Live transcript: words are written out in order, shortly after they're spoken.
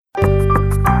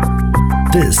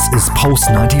This is Pulse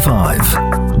 95.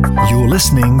 You're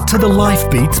listening to the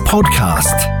Life Beats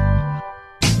podcast.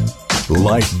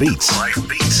 Life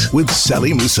Beats with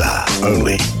Sally Musa,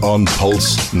 only on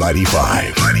Pulse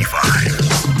 95.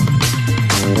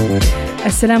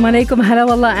 Assalamu alaikum, hello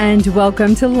Allah, and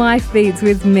welcome to Life Beats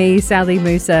with me, Sally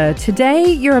Musa.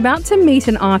 Today, you're about to meet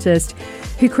an artist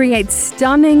who creates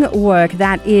stunning work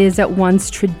that is at once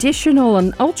traditional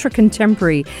and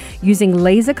ultra-contemporary, using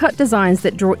laser-cut designs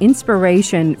that draw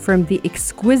inspiration from the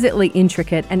exquisitely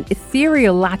intricate and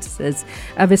ethereal lattices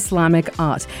of Islamic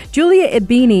art. Julia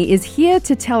Ibbini is here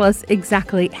to tell us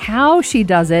exactly how she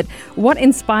does it, what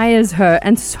inspires her,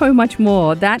 and so much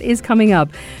more. That is coming up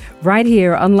right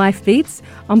here on Life Beats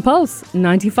on Pulse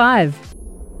 95.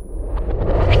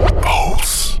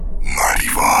 Pulse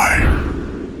 95.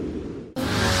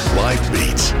 Life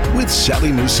Beats with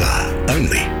Sally Musa,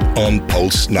 only on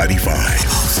Pulse 95.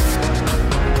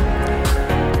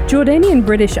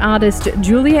 Jordanian-British artist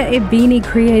Julia Ibbini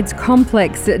creates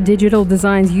complex digital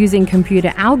designs using computer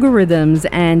algorithms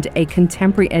and a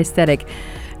contemporary aesthetic,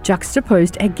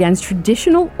 juxtaposed against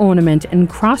traditional ornament and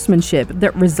craftsmanship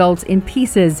that results in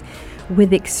pieces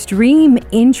with extreme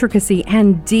intricacy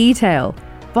and detail.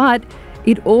 But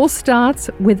it all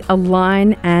starts with a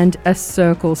line and a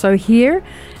circle. So here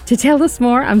to tell us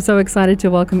more, I'm so excited to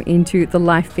welcome into the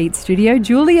Life Beat studio,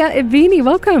 Julia Ibbini.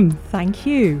 Welcome. Thank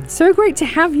you. So great to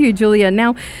have you, Julia.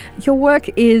 Now, your work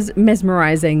is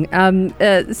mesmerising.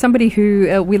 Somebody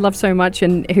who we love so much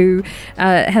and who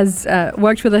has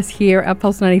worked with us here at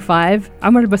Pulse 95,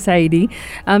 Amr Basaidi,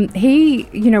 he,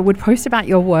 would post about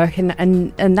your work,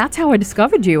 and that's how I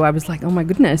discovered you. I was like, oh my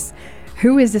goodness,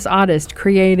 who is this artist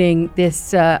creating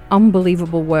this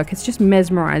unbelievable work? It's just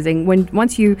mesmerising.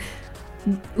 Once you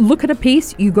look at a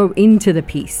piece, you go into the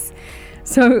piece.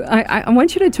 So I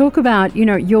want you to talk about,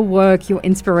 your work, your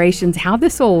inspirations, how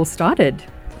this all started.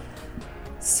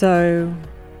 So,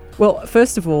 well,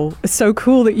 first of all, it's so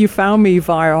cool that you found me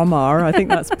via Omar. I think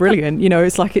that's brilliant.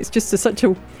 It's like it's just such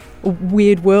a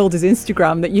weird world as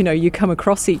Instagram that, you come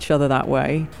across each other that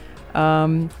way.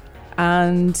 And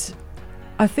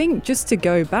I think just to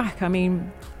go back,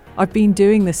 I've been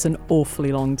doing this an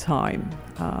awfully long time.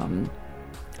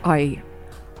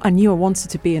 I knew I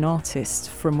wanted to be an artist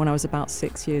from when I was about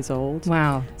 6 years old.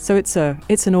 Wow. So it's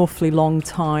an awfully long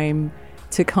time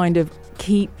to kind of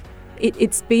keep,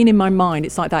 it's been in my mind.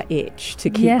 It's like that itch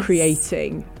to keep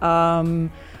creating.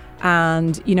 And,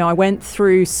 I went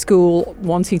through school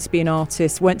wanting to be an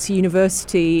artist, went to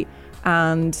university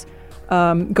and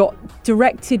got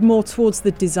directed more towards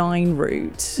the design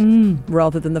route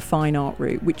rather than the fine art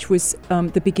route, which was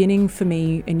the beginning for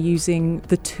me in using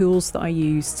the tools that I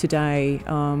use today.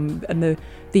 And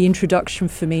the introduction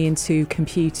for me into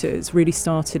computers really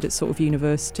started at sort of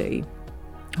university.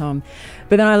 But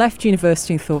then I left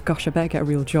university and thought, gosh, I better get a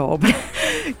real job.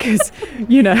 Because,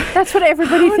 that's what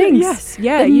everybody thinks. Yes,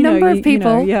 yeah. The number of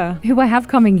people who I have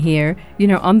coming here,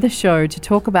 on the show to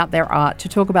talk about their art, to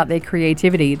talk about their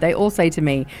creativity, they all say to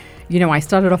me, I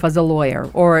started off as a lawyer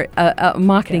or a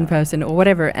marketing person or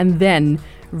whatever, and then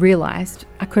realized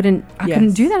I couldn't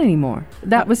do that anymore.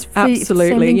 That was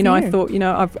absolutely. I thought,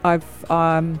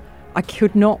 I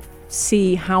could not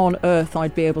see how on earth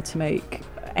I'd be able to make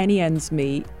any ends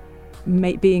meet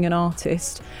being an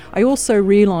artist. I also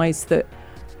realized that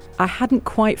I hadn't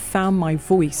quite found my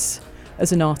voice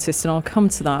as an artist, and I'll come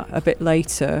to that a bit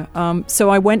later. So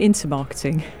I went into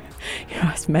marketing,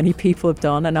 as many people have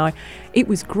done, and it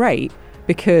was great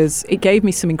because it gave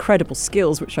me some incredible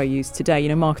skills which I use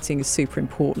today. Marketing is super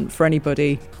important for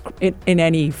anybody in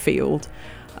any field.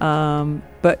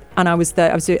 But I was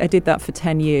there. I did that for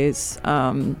 10 years.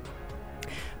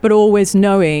 But always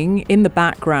knowing in the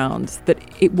background that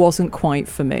it wasn't quite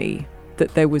for me,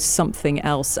 that there was something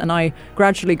else. And I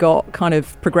gradually got kind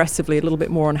of progressively a little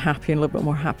bit more unhappy and a little bit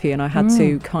more happy. And I had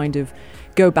to kind of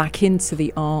go back into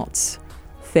the art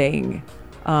thing.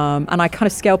 And I kind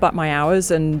of scaled back my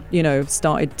hours and,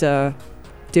 started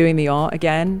doing the art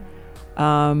again.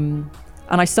 And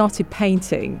I started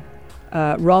painting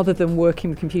rather than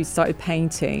working with computers, started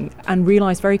painting and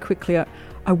realized very quickly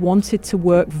I wanted to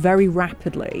work very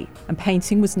rapidly, and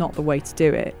painting was not the way to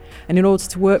do it. And in order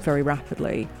to work very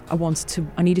rapidly,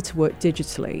 I needed to work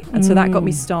digitally. And so that got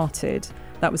me started.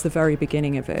 That was the very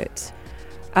beginning of it.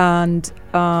 And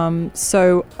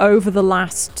so over the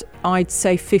last, I'd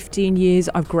say 15 years,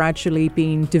 I've gradually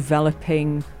been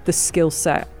developing the skill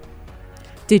set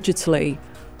digitally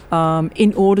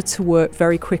in order to work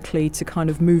very quickly to kind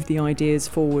of move the ideas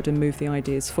forward.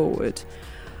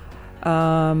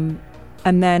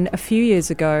 And then a few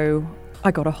years ago, I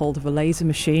got a hold of a laser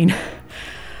machine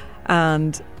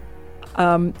and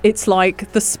it's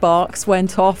like the sparks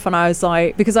went off, and I was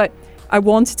like, because I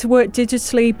wanted to work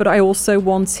digitally, but I also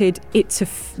wanted it to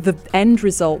the end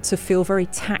result to feel very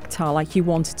tactile, like you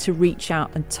wanted to reach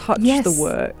out and touch the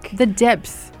work. The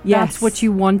depth. Yes. That's what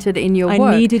you wanted in your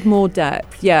work. I needed more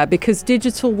depth, because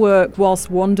digital work, whilst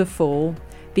wonderful,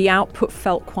 the output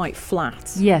felt quite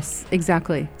flat. Yes,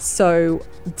 exactly. So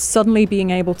suddenly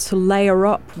being able to layer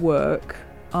up work,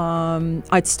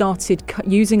 I'd started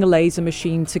using a laser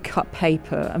machine to cut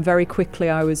paper, and very quickly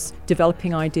I was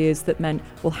developing ideas that meant,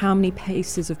 well, how many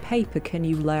pieces of paper can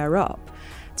you layer up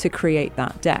to create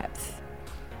that depth?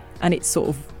 And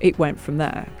it went from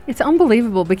there. It's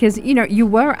unbelievable because, you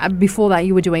were, before that,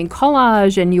 you were doing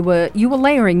collage and you were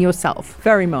layering yourself.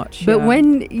 Very much, But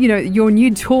when, your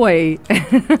new toy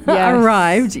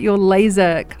arrived, your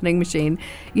laser cutting machine,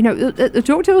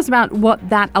 talk to us about what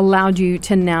that allowed you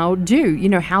to now do,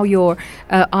 how your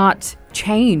art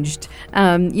changed.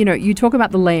 You talk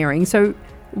about the layering. So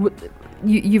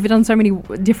you've done so many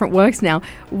different works now.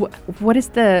 What is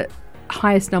the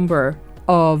highest number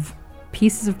of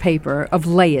pieces of paper, of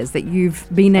layers that you've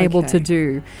been able to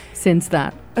do since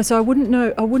that? So I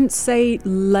wouldn't say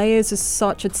layers as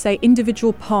such. I'd say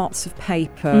individual parts of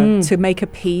paper to make a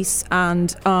piece,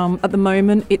 and at the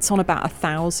moment it's on about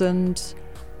 1,000.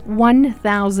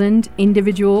 1,000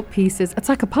 individual pieces. It's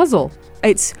like a puzzle.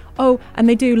 And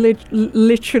they do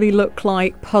literally look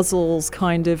like puzzles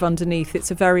kind of underneath.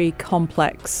 It's a very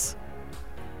complex.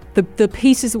 The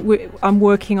pieces I'm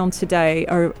working on today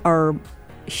are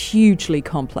hugely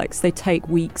complex. They take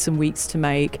weeks and weeks to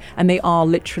make, and they are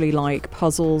literally like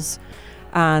puzzles.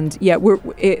 And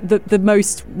the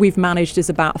most we've managed is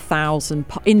about 1,000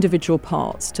 individual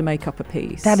parts to make up a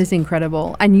piece. That is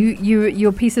incredible. And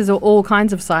your pieces are all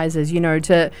kinds of sizes,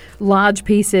 to large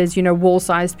pieces,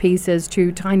 wall-sized pieces,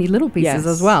 to tiny little pieces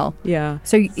as well. Yeah.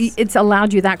 So it's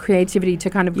allowed you that creativity to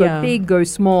kind of go big, go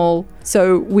small.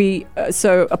 So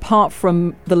apart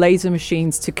from the laser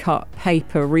machines to cut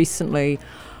paper, recently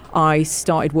I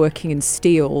started working in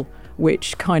steel,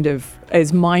 which kind of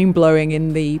is mind-blowing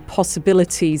in the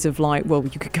possibilities of like, well,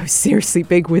 you could go seriously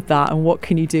big with that, and what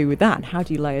can you do with that? And how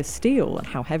do you layer steel, and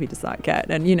how heavy does that get?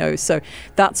 And, so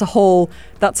that's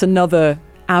another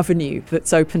avenue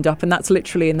that's opened up, and that's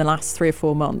literally in the last 3 or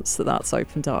 4 months that's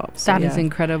opened up. So, that is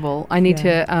incredible. I need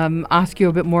to ask you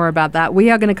a bit more about that. We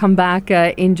are going to come back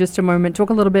in just a moment, talk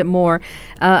a little bit more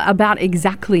about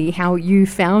exactly how you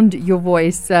found your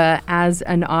voice as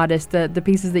an artist, the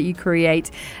pieces that you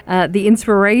create, the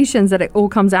inspirations that it all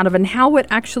comes out of, and how it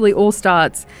actually all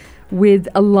starts with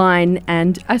a line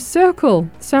and a circle.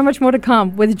 So much more to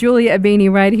come with Julia Ibbini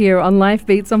right here on Life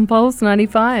Beats on Pulse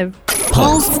 95.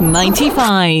 Pulse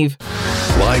 95.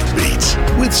 Live Beats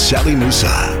with Sally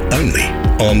Musa, only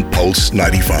on Pulse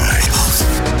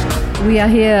 95. We are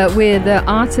here with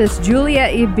artist Julia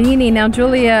Ibbini. Now,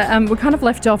 Julia, we kind of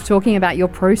left off talking about your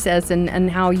process and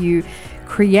how you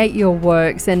create your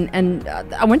works, and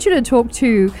I want you to talk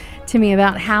to me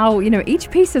about how each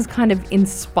piece is kind of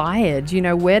inspired.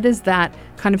 Where does that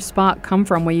kind of spark come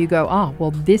from, where you go, oh,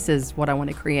 well, this is what I want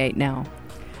to create now?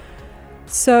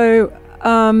 So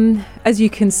as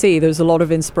you can see, there's a lot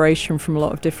of inspiration from a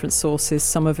lot of different sources.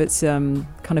 Some of it's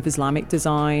kind of Islamic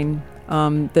design.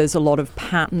 There's a lot of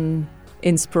pattern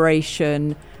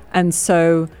inspiration, and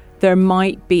so there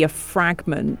might be a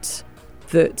fragment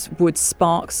that would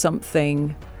spark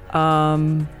something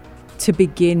to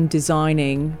begin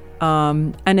designing.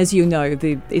 And as you know,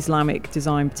 the Islamic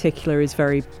design in particular is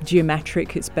very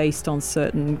geometric. It's based on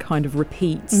certain kind of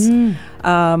repeats.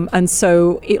 And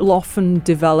so it'll often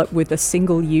develop with a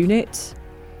single unit.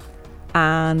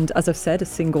 And as I've said, a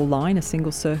single line, a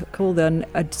single circle, then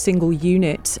a single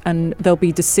unit. And there'll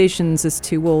be decisions as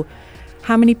to, well,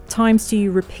 how many times do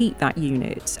you repeat that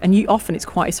unit? And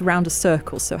it's around a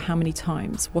circle. So how many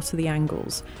times? What are the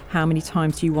angles? How many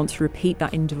times do you want to repeat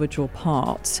that individual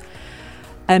part?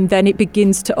 And then it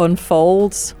begins to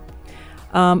unfold,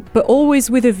 but always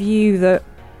with a view that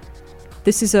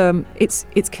this is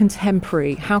it's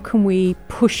contemporary. How can we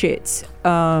push it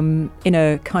in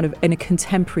a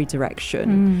contemporary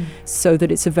direction, so that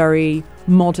it's a very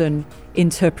modern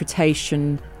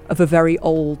interpretation of a very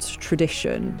old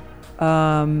tradition?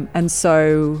 And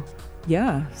so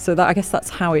that I guess that's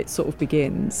how it sort of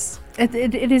begins.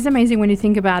 It is amazing when you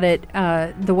think about it,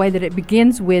 the way that it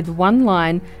begins with one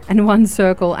line and one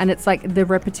circle, and it's like the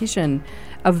repetition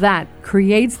of that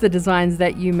creates the designs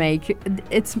that you make.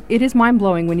 It is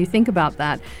mind-blowing when you think about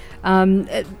that.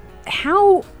 What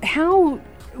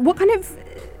kind of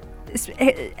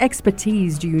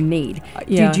expertise do you need?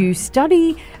 Yeah. Did you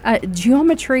study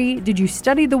geometry? Did you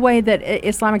study the way that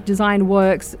Islamic design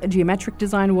works, geometric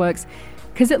design works?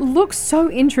 Because it looks so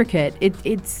intricate.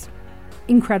 It's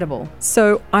incredible.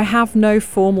 So I have no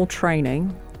formal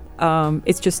training.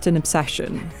 It's just an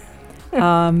obsession.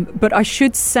 But I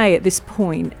should say at this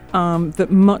point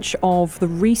that much of the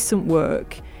recent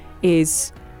work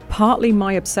is partly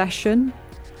my obsession,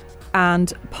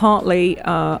 and partly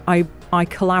I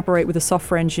collaborate with a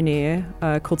software engineer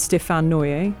called Stéphane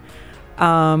Noyer,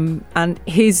 and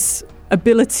his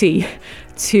ability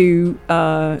to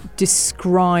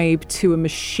describe to a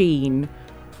machine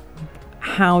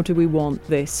how do we want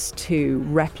this to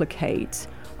replicate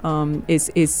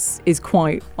is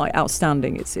quite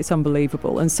outstanding. It's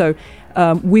unbelievable. And so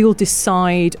we'll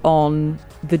decide on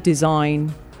the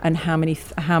design and how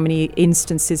many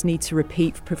instances need to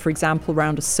repeat, for example,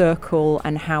 around a circle,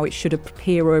 and how it should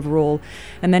appear overall.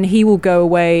 And then he will go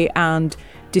away and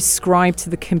describe to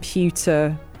the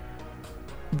computer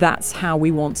that's how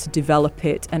we want to develop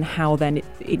it, and how then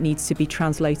it needs to be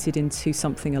translated into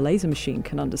something a laser machine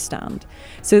can understand.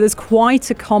 So there's quite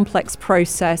a complex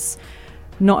process,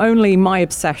 not only my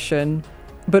obsession,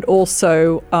 but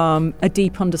also a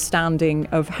deep understanding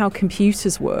of how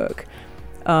computers work.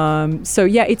 So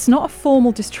yeah, it's not a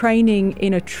formal training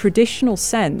in a traditional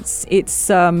sense. It's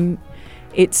an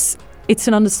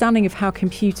understanding of how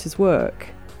computers work,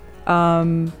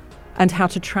 and how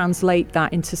to translate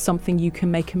that into something you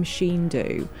can make a machine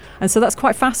do. And so that's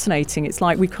quite fascinating. It's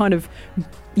like we're kind of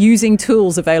using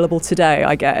tools available today,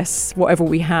 I guess, whatever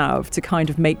we have, to kind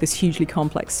of make this hugely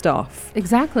complex stuff.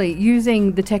 Exactly,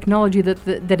 using the technology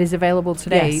that is available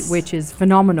today, Yes. which is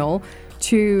phenomenal,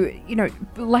 to,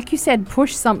 like you said,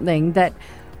 push something that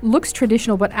looks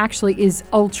traditional but actually is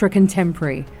ultra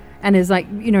contemporary and is like,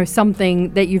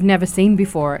 something that you've never seen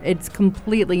before. It's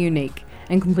completely unique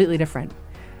and completely different.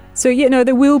 So,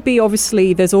 there will be,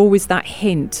 obviously, there's always that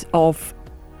hint of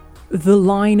the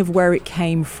line of where it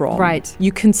came from. Right.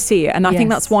 You can see it. And I think Yes.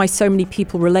 that's why so many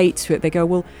people relate to it. They go,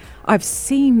 well, I've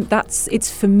seen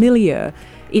it's familiar.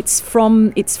 It's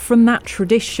from that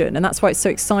tradition. And that's why it's so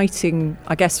exciting,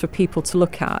 I guess, for people to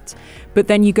look at. But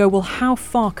then you go, well, how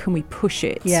far can we push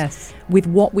it? Yes. With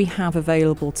what we have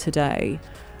available today?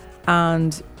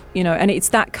 And and it's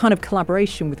that kind of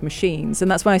collaboration with machines. And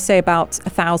that's why I say about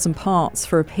 1,000 parts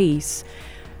for a piece.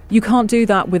 You can't do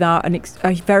that without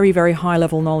a very, very high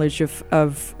level knowledge of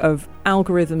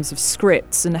algorithms, of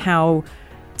scripts, and how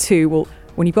to, well,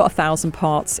 when you've got 1,000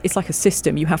 parts, it's like a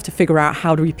system. You have to figure out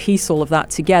how do we piece all of that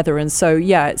together. And so,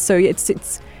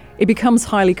 it becomes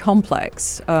highly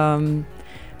complex.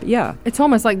 Yeah. It's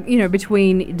almost like,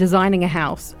 between designing a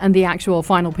house and the actual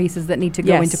final pieces that need to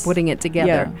go Yes. into putting it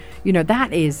together.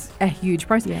 That is a huge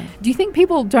process. Yeah. Do you think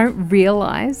people don't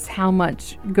realize how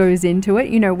much goes into it,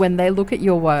 when they look at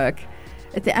your work?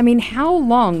 How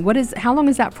long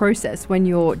is that process when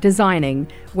you're designing,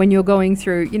 when you're going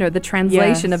through, the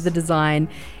translation Yes. of the design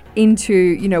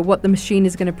into, what the machine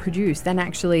is going to produce, then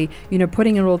actually,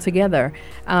 putting it all together.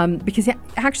 Because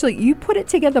actually you put it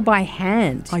together by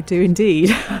hand. I do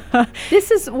indeed.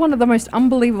 This is one of the most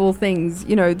unbelievable things,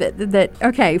 that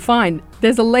okay, fine,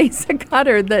 there's a laser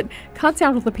cutter that cuts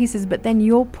out all the pieces, but then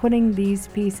you're putting these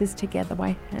pieces together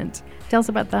by hand. Tell us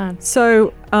about that.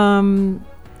 So,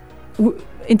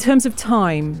 in terms of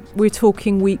time, we're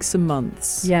talking weeks and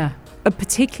months. Yeah.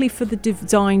 Particularly for the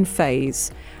design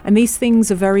phase. And these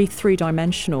things are very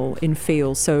three-dimensional in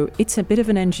feel. So it's a bit of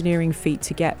an engineering feat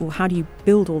to get, well, how do you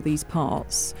build all these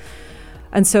parts?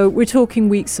 And so we're talking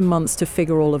weeks and months to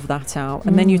figure all of that out.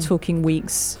 And then you're talking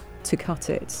weeks to cut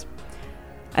it.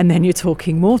 And then you're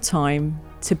talking more time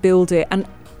to build it. And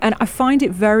I find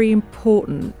it very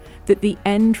important that the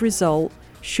end result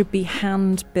should be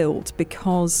hand-built,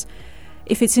 because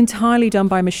if it's entirely done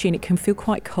by machine, it can feel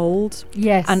quite cold.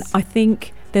 Yes. And I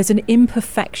think there's an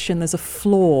imperfection, there's a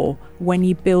flaw when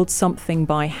you build something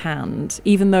by hand,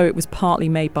 even though it was partly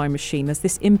made by machine. There's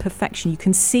this imperfection. You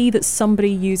can see that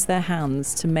somebody used their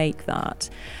hands to make that.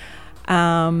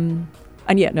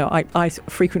 I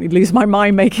frequently lose my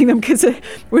mind making them because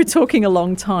we're talking a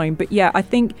long time. But yeah, I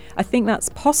think that's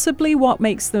possibly what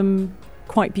makes them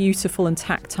quite beautiful and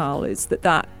tactile, is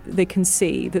that they can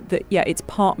see that it's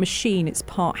part machine, it's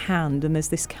part hand, and there's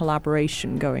this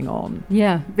collaboration going on.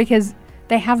 Yeah, because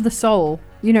they have the soul,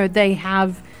 they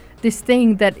have this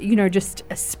thing that, just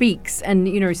speaks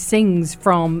and, sings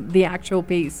from the actual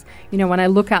piece. When I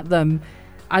look at them,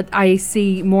 I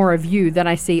see more of you than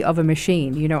I see of a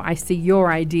machine. I see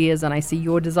your ideas and I see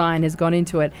your design has gone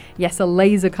into it. Yes, a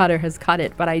laser cutter has cut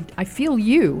it, but I feel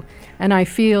you, and I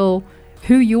feel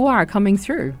who you are coming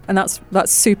through. And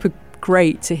that's super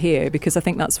great to hear, because I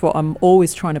think that's what I'm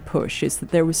always trying to push, is that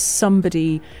there was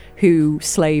somebody who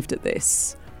slaved at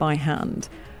this by hand.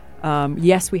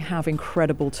 Yes, we have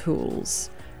incredible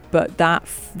tools, but that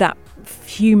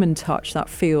human touch, that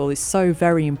feel, is so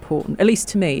very important. At least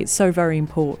to me, it's so very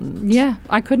important. Yeah,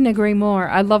 I couldn't agree more.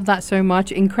 I love that so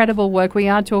much. Incredible work. We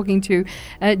are talking to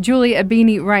Julia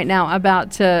Ibbini right now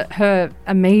about her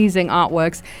amazing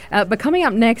artworks. But coming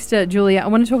up next, Julia, I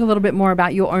want to talk a little bit more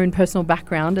about your own personal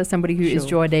background as somebody who is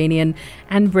Jordanian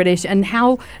and British, and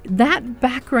how that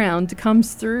background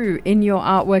comes through in your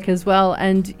artwork as well,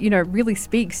 and, you know, really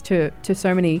speaks to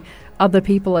so many other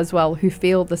people as well who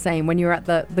feel the same when you're at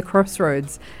the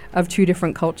crossroads of two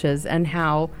different cultures, and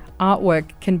how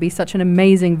artwork can be such an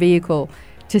amazing vehicle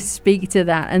to speak to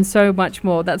that and so much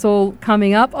more. That's all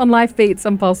coming up on Life Beats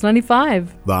on Pulse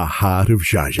 95. The heart of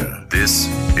Sharjah. This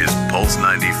is Pulse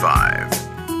 95.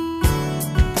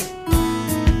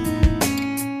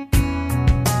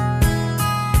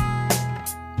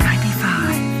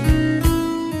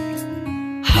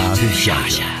 Heart of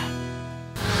Sharjah.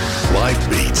 Live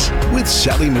Beats with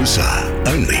Sally Musa,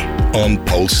 only on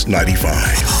Pulse 95.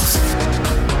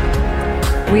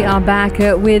 We are back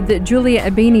with Julia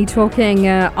Ibbini talking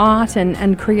art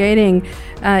and creating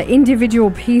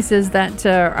individual pieces that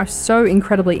are so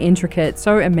incredibly intricate,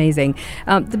 so amazing.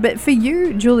 But for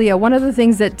you, Julia, one of the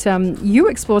things that you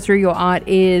explore through your art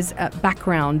is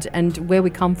background and where we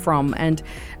come from. And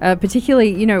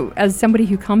particularly, you know, as somebody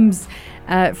who comes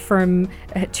from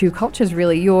two cultures,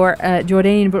 really, you're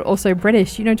Jordanian but also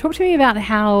British. You know, talk to me about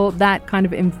how that kind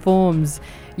of informs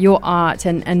your art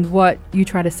and what you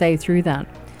try to say through that.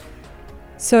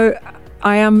 So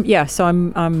I'm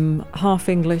half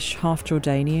English, half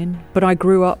Jordanian, but I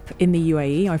grew up in the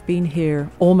UAE. I've been here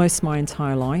almost my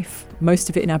entire life, most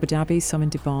of it in Abu Dhabi, some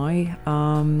in Dubai.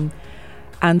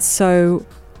 And so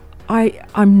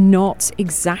I'm not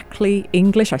exactly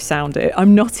English. I sound it.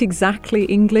 I'm not exactly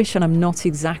English, and I'm not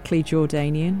exactly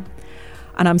Jordanian.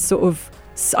 And I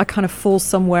kind of fall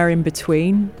somewhere in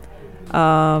between,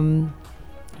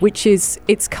 which is,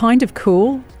 it's kind of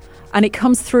cool. And it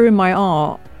comes through in my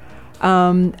art.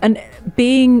 And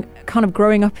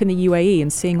growing up in the UAE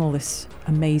and seeing all this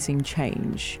amazing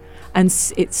change, and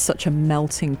it's such a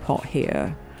melting pot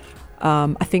here.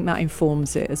 I think that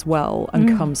informs it as well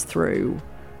and comes through.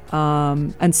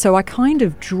 And so I kind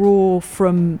of draw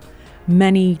from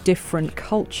many different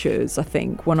cultures, I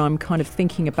think, when I'm kind of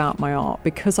thinking about my art,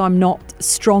 because I'm not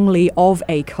strongly of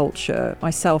a culture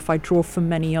myself. I draw from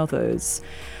many others.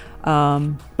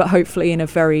 But hopefully in a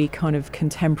very kind of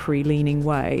contemporary leaning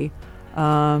way.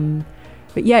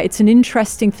 But yeah, it's an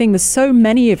interesting thing. There's so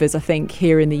many of us, I think,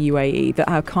 here in the UAE that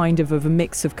are kind of a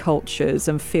mix of cultures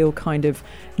and feel kind of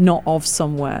not of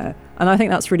somewhere. And I think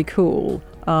that's really cool.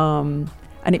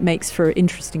 And it makes for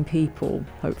interesting people,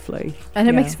 hopefully. And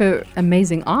it makes for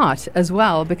amazing art as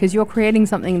well, because you're creating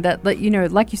something that, you know,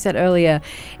 like you said earlier,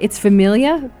 it's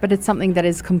familiar, but it's something that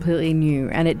is completely new.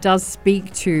 And it does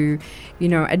speak to, you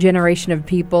know, a generation of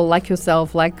people like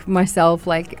yourself, like myself,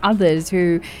 like others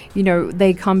who, you know,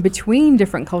 they come between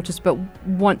different cultures, but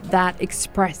want that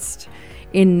expressed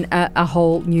in a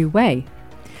whole new way.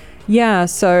 Yeah,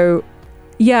 so...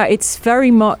 yeah, it's very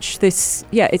much this,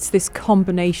 it's this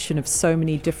combination of so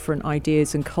many different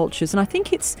ideas and cultures. And I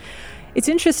think it's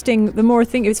interesting, the more I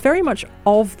think, it's very much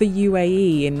of the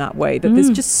UAE in that way, that there's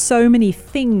just so many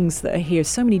things that are here,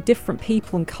 so many different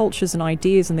people and cultures and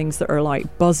ideas and things that are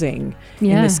like buzzing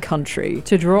in this country.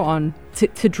 To draw on.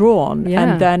 To draw on. Yeah.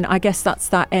 And then I guess that's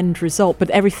that end result,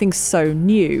 but everything's so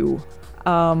new.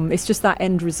 It's just that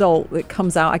end result that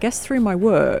comes out, I guess, through my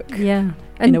work. Yeah.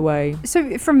 In a way.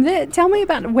 So from there, tell me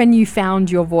about when you found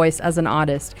your voice as an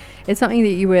artist. It's something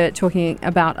that you were talking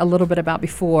about a little bit about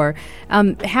before.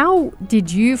 How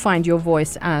did you find your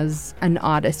voice as an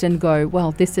artist and go,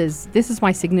 well, this is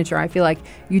my signature? I feel like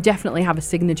you definitely have a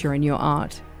signature in your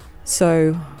art.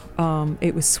 So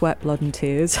it was sweat, blood and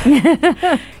tears.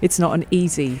 It's not an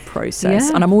easy process.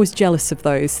 Yeah. And I'm always jealous of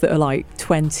those that are like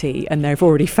 20 and they've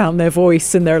already found their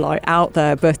voice and they're like out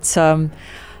there. But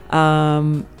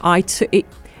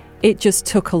it just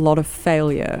took a lot of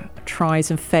failure, tries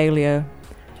and failure.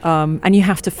 And you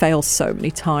have to fail so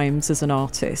many times as an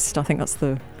artist. I think that's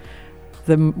the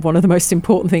one of the most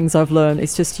important things I've learned.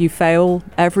 It's just you fail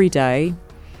every day.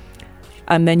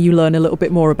 And then you learn a little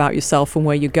bit more about yourself and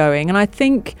where you're going. And I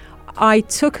think I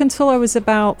took until I was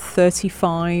about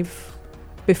 35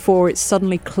 before it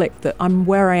suddenly clicked that I'm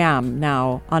where I am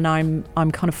now, and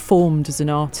I'm kind of formed as an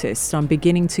artist. I'm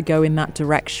beginning to go in that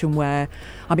direction where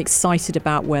I'm excited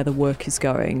about where the work is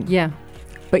going. Yeah.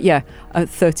 But yeah, at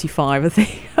 35, I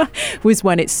think, was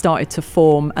when it started to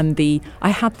form. And I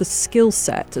had the skill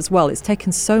set as well. It's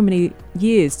taken so many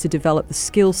years to develop the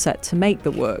skill set to make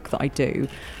the work that I do.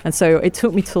 And so it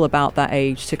took me till about that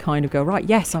age to kind of go, right,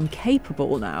 yes, I'm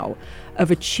capable now of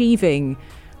achieving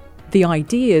the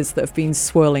ideas that have been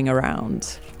swirling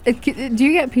around. Do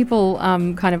you get people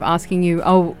kind of asking you,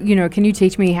 oh, can you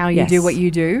teach me how you do what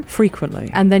you do? Frequently.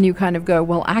 And then you kind of go,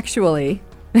 well, actually...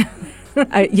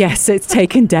 Yes, it's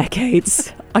taken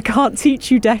decades. I can't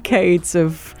teach you decades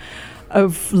of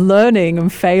learning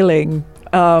and failing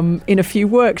in a few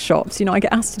workshops. I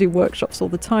get asked to do workshops all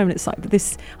the time, and it's like,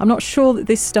 I'm not sure that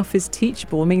this stuff is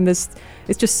teachable. I mean, it's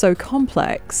just so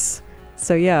complex.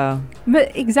 So, yeah.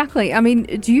 But exactly. I mean,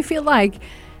 do you feel like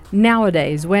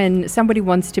nowadays when somebody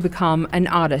wants to become an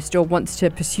artist or wants to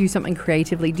pursue something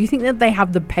creatively, do you think that they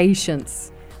have the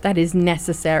patience that is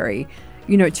necessary,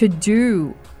 to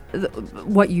do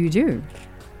what you do?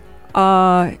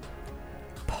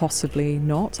 Possibly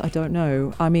not. I don't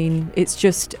know. I mean, it's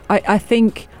just, I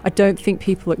don't think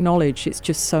people acknowledge it's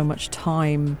just so much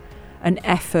time and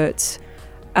effort.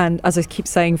 And as I keep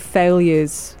saying,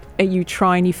 failures, you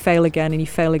try and you fail again and you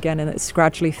fail again, and it's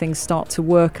gradually things start to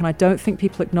work. And I don't think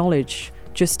people acknowledge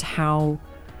just how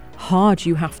hard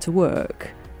you have to work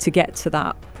to get to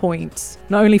that point,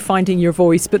 not only finding your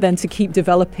voice, but then to keep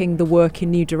developing the work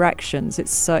in new directions.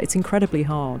 It's incredibly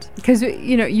hard. Because,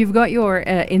 you've got your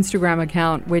Instagram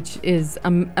account, which is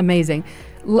amazing.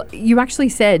 You actually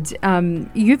said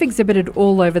you've exhibited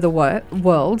all over the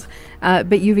world,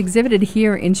 but you've exhibited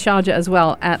here in Sharjah as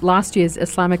well at last year's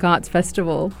Islamic Arts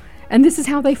Festival. And this is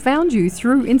how they found you,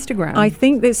 through Instagram. I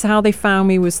think that's how they found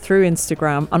me, was through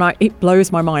Instagram. And it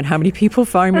blows my mind how many people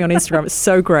find me on Instagram. It's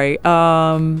so great.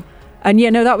 And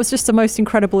that was just the most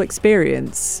incredible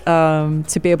experience,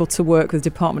 to be able to work with the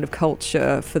Department of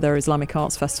Culture for their Islamic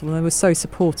Arts Festival. And they were so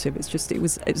supportive. It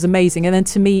was amazing. And then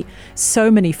to meet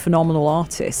so many phenomenal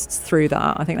artists through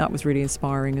that, I think that was really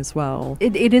inspiring as well.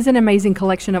 It is an amazing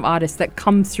collection of artists that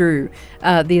come through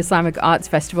the Islamic Arts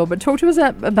Festival. But talk to us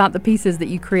about the pieces that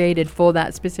you created for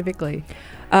that specifically.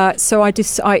 So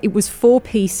it was 4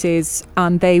 pieces,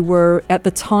 and they were, at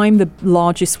the time, the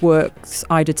largest works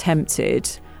I'd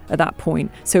attempted at that point.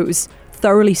 So it was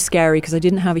thoroughly scary because I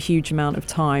didn't have a huge amount of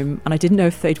time and I didn't know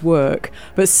if they'd work.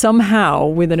 But somehow,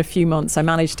 within a few months, I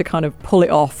managed to kind of pull it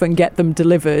off and get them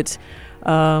delivered.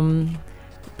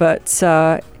 But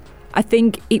I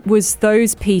think it was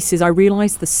those pieces. I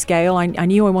realised the scale. I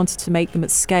knew I wanted to make them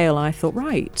at scale. And I thought,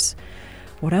 right,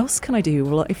 what else can I do?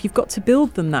 Well, if you've got to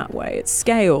build them that way at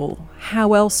scale,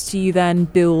 how else do you then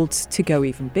build to go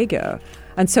even bigger?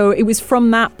 And so it was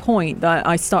from that point that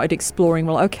I started exploring,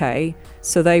 well, okay,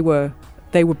 so they were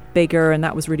bigger, and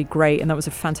that was really great, and that was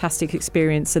a fantastic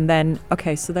experience. And then,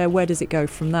 okay, so where does it go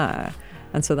from there?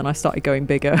 And so then I started going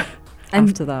bigger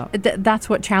after that. That's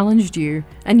what challenged you.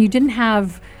 And you didn't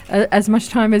have as much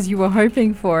time as you were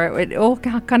hoping for. It all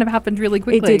kind of happened really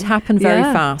quickly. It did happen very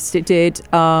fast. It did.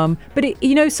 But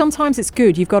sometimes it's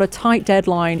good. You've got a tight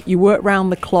deadline. You work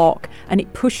round the clock, and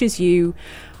it pushes you.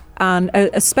 And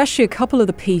especially a couple of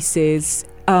the pieces,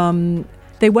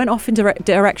 they went off in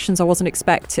directions I wasn't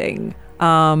expecting.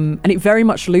 And it very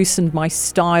much loosened my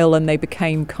style, and they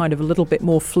became kind of a little bit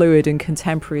more fluid and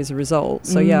contemporary as a result.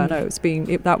 So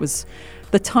that was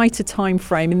the tighter time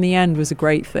frame in the end was a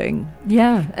great thing.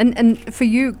 Yeah. And for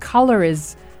you, colour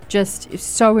is just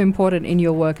so important in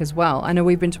your work as well. I know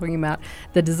we've been talking about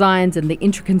the designs and the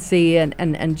intricacy and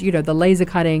the laser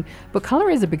cutting, but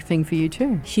colour is a big thing for you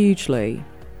too. Hugely.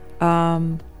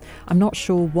 I'm not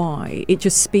sure why. It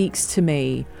just speaks to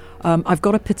me. I've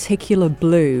got a particular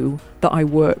blue that I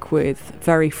work with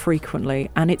very frequently,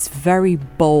 and it's very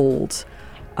bold.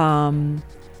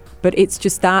 But it's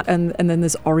just that, and then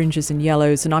there's oranges and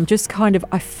yellows, and I'm just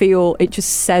I feel it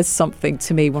just says something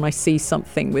to me when I see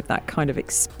something with that kind of,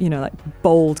 like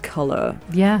bold colour.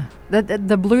 Yeah,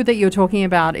 the blue that you're talking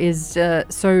about is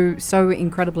so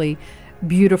incredibly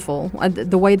beautiful.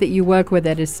 The way that you work with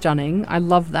it is stunning. I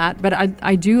love that, but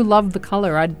I do love the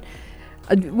color.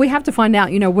 We have to find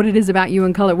out, what it is about you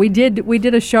and color. We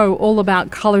did a show all about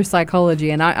color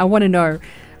psychology, and I want to know.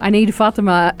 I need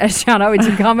Fatima Eshanawi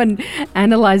to come and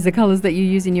analyze the colors that you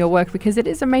use in your work, because it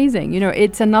is amazing.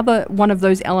 It's another one of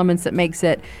those elements that makes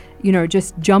it,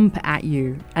 just jump at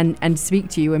you and speak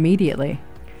to you immediately.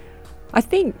 I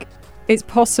think it's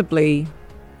possibly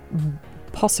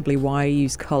why I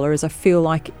use colour, is I feel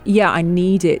like, I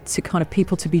need it to kind of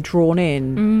people to be drawn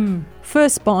in.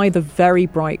 First by the very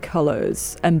bright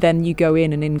colours, and then you go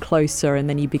in closer, and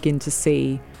then you begin to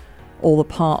see all the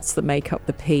parts that make up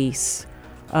the piece.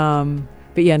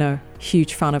 But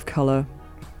huge fan of colour.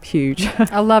 huge.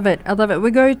 I love it. We're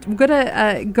going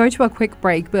to go to a quick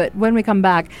break, but when we come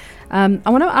back, I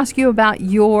want to ask you about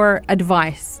your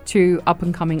advice to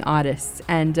up-and-coming artists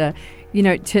and,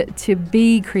 to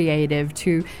be creative,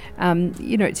 to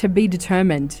be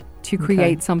determined to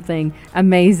create something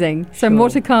amazing. So more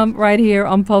to come right here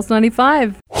on Pulse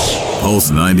 95.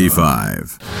 Pulse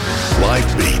 95.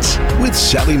 Live Beats with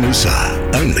Sally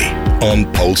Musa. Only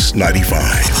on Pulse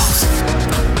 95.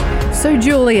 So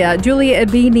Julia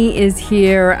Ibbini is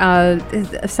here,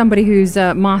 somebody who's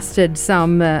mastered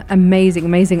some amazing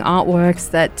artworks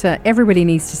that everybody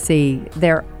needs to see.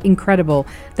 They're incredible.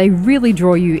 They really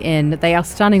draw you in. They are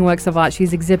stunning works of art.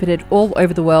 She's exhibited all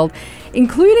over the world,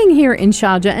 including here in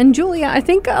Sharjah. And Julia, I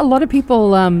think a lot of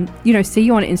people, see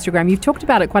you on Instagram. You've talked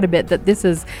about it quite a bit, that this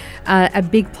is a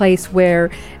big place where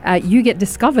you get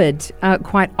discovered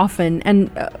quite often.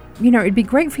 And, it'd be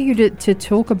great for you to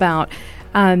talk about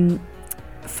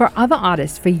for other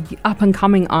artists, for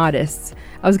up-and-coming artists.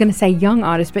 I was going to say young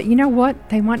artists, but you know what?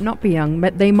 They might not be young,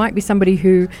 but they might be somebody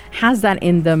who has that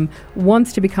in them,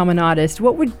 wants to become an artist.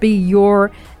 What would be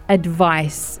your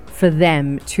advice for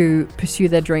them to pursue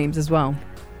their dreams as well?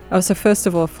 Oh, so first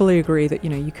of all, I fully agree that,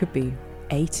 you could be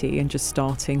 80 and just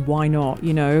starting. Why not?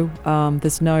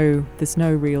 There's no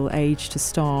real age to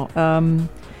start. From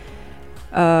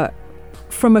a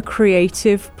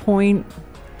creative point,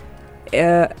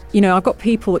 I've got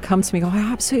people that come to me and go, I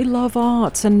absolutely love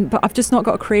art, but I've just not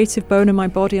got a creative bone in my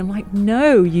body. I'm like,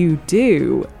 no, you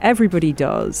do. Everybody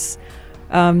does.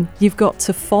 You've got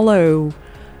to follow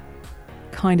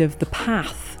kind of the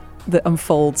path that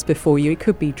unfolds before you. It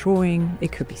could be drawing,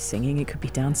 it could be singing, it could be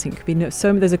dancing, it could be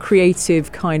there's a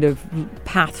creative kind of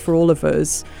path for all of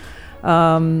us,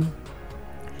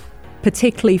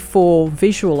 particularly for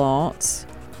visual arts.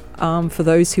 For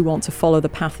those who want to follow the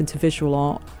path into visual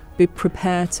art, be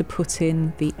prepared to put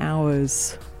in the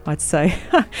hours, I'd say.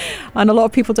 And a lot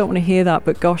of people don't want to hear that,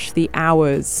 but gosh, the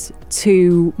hours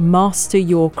to master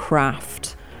your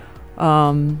craft.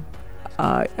 I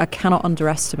cannot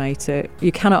underestimate it.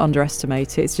 You cannot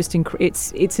underestimate it. It's just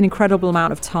it's an incredible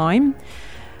amount of time.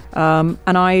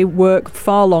 And I work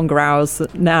far longer hours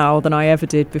now than I ever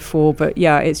did before. But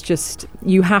yeah, it's just,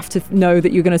 you have to know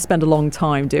that you're going to spend a long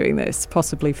time doing this,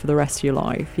 possibly for the rest of your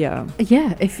life. Yeah.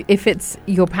 Yeah. If it's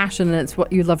your passion and it's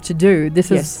what you love to do,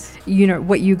 this is,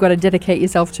 what you got to dedicate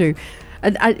yourself to. For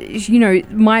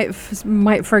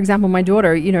example, my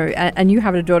daughter, and you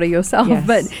have a daughter yourself, yes.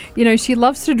 But, she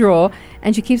loves to draw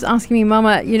and she keeps asking me,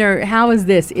 Mama, how is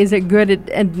this? Is it good?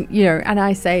 And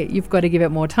I say, you've got to give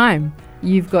it more time.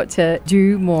 You've got to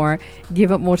do more, give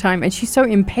it more time. And she's so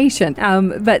impatient.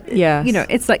 But, yes.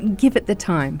 It's like, give it the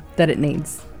time that it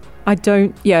needs.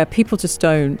 People just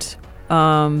don't.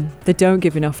 They don't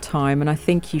give enough time. And I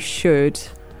think you should.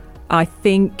 I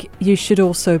think you should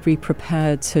also be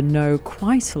prepared to know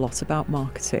quite a lot about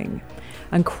marketing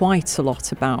and quite a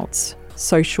lot about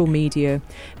social media,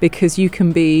 because you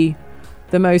can be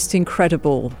the most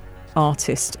incredible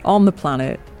artist on the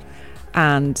planet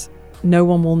and no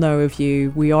one will know of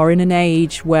you. We are in an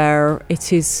age where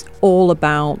it is all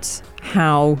about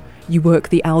how you work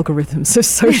the algorithms of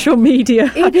social media.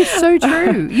 It is so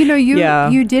true.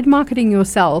 You did marketing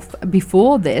yourself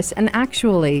before this, and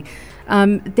actually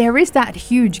there is that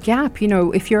huge gap.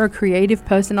 If you're a creative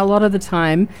person, a lot of the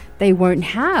time they won't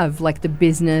have like the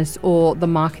business or the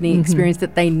marketing experience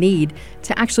that they need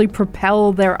to actually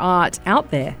propel their art out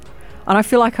there. And I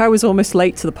feel like I was almost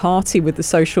late to the party with the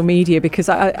social media, because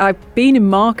I've been in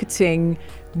marketing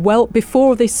well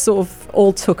before this sort of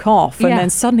all took off. And then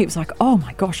suddenly it was like, oh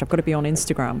my gosh, I've got to be on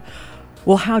Instagram.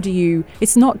 Well,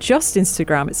 it's not just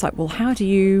Instagram. It's like, well, how do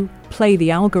you play the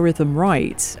algorithm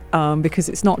right? Because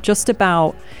it's not just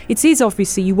about, it is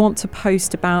obviously you want to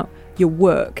post about your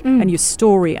work and your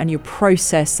story and your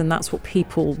process. And that's what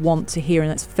people want to hear. And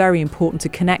that's very important to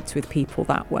connect with people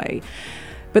that way.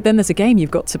 But then there's a game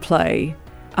you've got to play,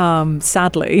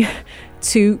 sadly,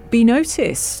 to be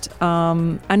noticed.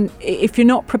 And if you're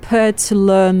not prepared to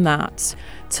learn that,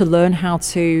 to learn how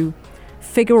to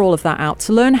figure all of that out,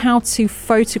 to learn how to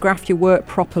photograph your work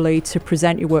properly, to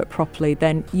present your work properly,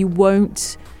 then you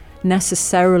won't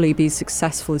necessarily be as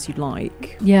successful as you'd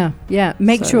like. Yeah.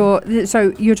 Make sure,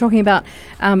 so you're talking about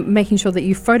making sure that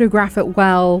you photograph it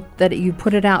well, that you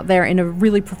put it out there in a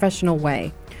really professional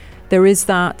way. There is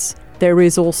that. There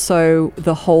is also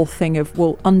the whole thing of,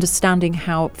 understanding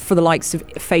how, for the likes of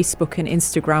Facebook and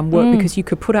Instagram work, because you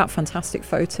could put out fantastic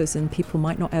photos and people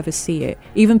might not ever see it,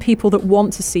 even people that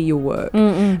want to see your work.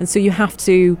 And so you have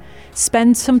to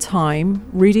spend some time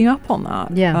reading up on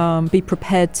that, be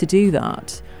prepared to do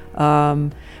that.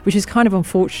 which is kind of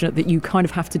unfortunate that you kind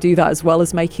of have to do that as well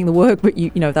as making the work. But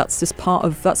you know, that's just part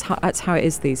of that's how it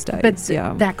is these days. But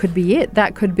that could be it.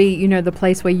 That could be, you know, the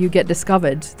place where you get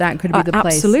discovered. That could be the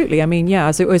place. Absolutely. I mean, yeah,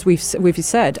 as we've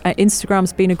said,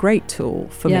 Instagram's been a great tool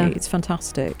for me. It's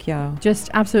fantastic. Yeah, just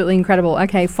absolutely incredible.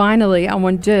 Okay, finally, I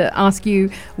want to ask you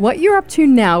what you're up to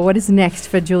now. What is next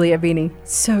for Julia Ibbini?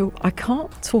 So I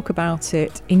can't talk about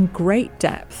it in great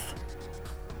depth,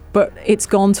 but it's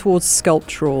gone towards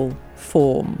sculptural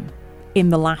form in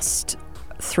the last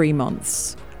 3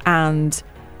 months, and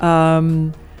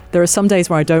there are some days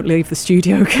where I don't leave the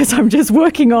studio because I'm just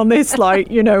working on this,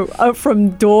 like, you know,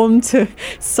 from dawn to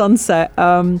sunset.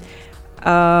 And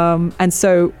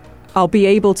so I'll be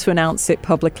able to announce it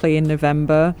publicly in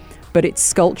November, but it's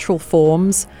sculptural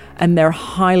forms and they're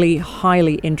highly,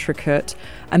 highly intricate.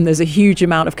 And there's a huge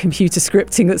amount of computer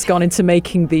scripting that's gone into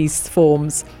making these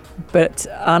forms.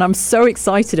 And I'm so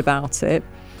excited about it.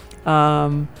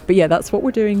 But yeah, that's what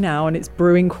we're doing now, and it's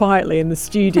brewing quietly in the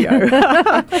studio.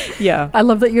 Yeah. I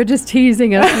love that you're just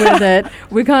teasing us with it.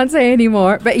 We can't say any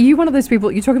more. But are you one of those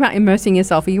people, you talk about immersing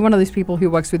yourself, are you one of those people who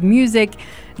works with music?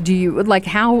 Do you, like,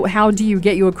 how do you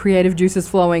get your creative juices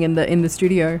flowing in the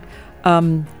studio?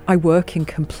 I work in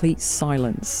complete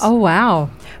silence. Oh, wow.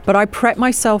 But I prep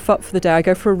myself up for the day. I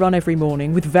go for a run every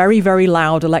morning with very, very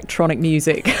loud electronic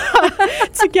music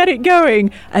to get it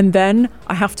going. And then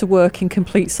I have to work in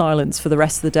complete silence for the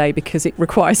rest of the day because it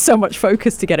requires so much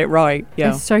focus to get it right.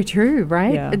 Yeah. It's so true,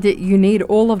 right? Yeah. You need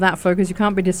all of that focus. You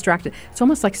can't be distracted. It's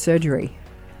almost like surgery.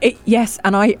 Yes,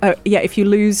 and if you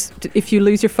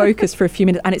lose your focus for a few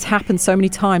minutes, and it's happened so many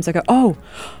times, I go, oh,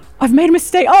 I've made a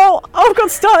mistake. Oh, I've got to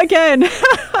start again.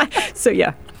 So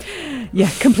yeah,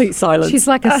 complete silence. She's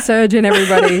like a surgeon,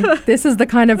 everybody. This is the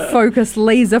kind of focus,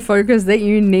 laser focus that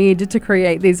you need to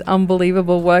create these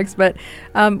unbelievable works. But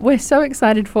we're so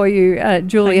excited for you,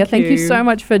 Julia. Thank you so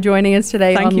much for joining us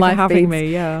today on Life Beats. Thank you for having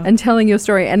me, and telling your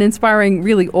story and inspiring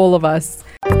really all of us.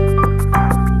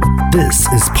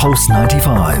 This is Pulse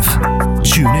 95.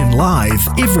 Tune in live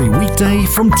every weekday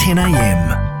from 10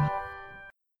 a.m.